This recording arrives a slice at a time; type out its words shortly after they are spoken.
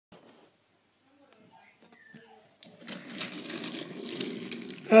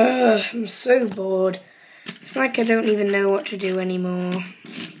I'm so bored. It's like I don't even know what to do anymore.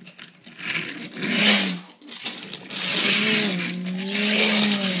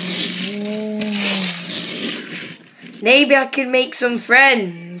 Maybe I can make some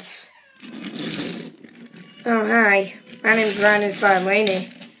friends. Oh, hi. My name's Ryan inside Laney.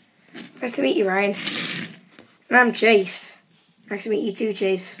 Nice to meet you, Ryan. And I'm Chase. Nice to meet you too,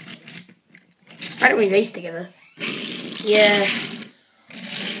 Chase. Why don't we race together? Yeah.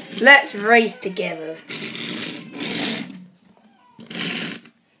 Let's race together.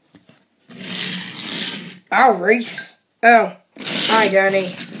 I'll race. Oh, hi,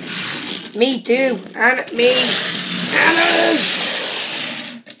 Danny. Me too. And me. And us.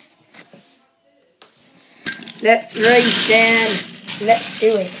 Let's race, Dan. Let's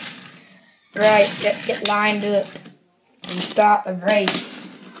do it. Right, let's get lined up and start the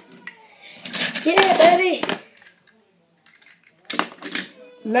race. Yeah, buddy.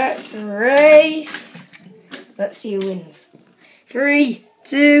 Let's race. Let's see who wins. 3,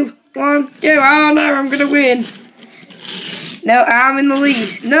 2, 1, go. Oh no, I'm gonna win. No, I'm in the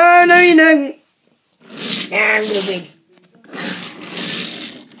lead. No, you don't. Nah, I'm gonna win.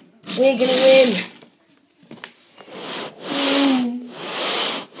 We're gonna win.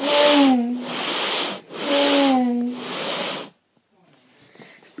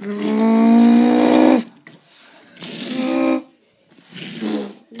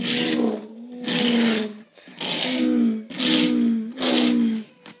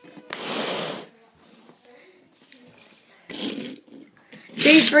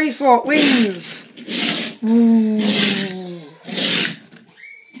 Chase Racewalk wins.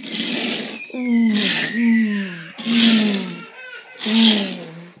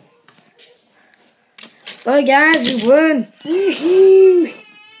 Well, guys, we won. Woohoo!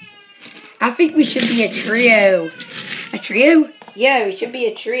 I think we should be a trio. A trio? Yeah, we should be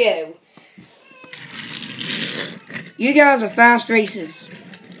a trio. You guys are fast racers.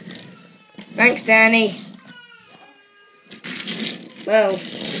 Thanks, Danny. Well,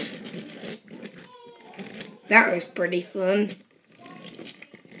 that was pretty fun.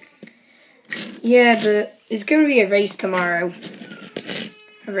 Yeah, but there's going to be a race tomorrow.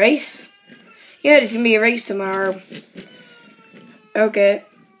 A race? Yeah, there's going to be a race tomorrow. Okay.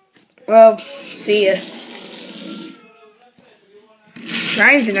 Well, see ya.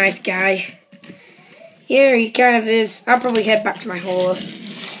 Ryan's a nice guy. Yeah, he kind of is. I'll probably head back to my hauler.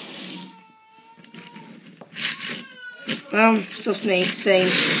 Well, it's just me, same.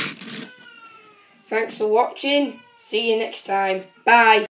 Thanks for watching. See you next time. Bye.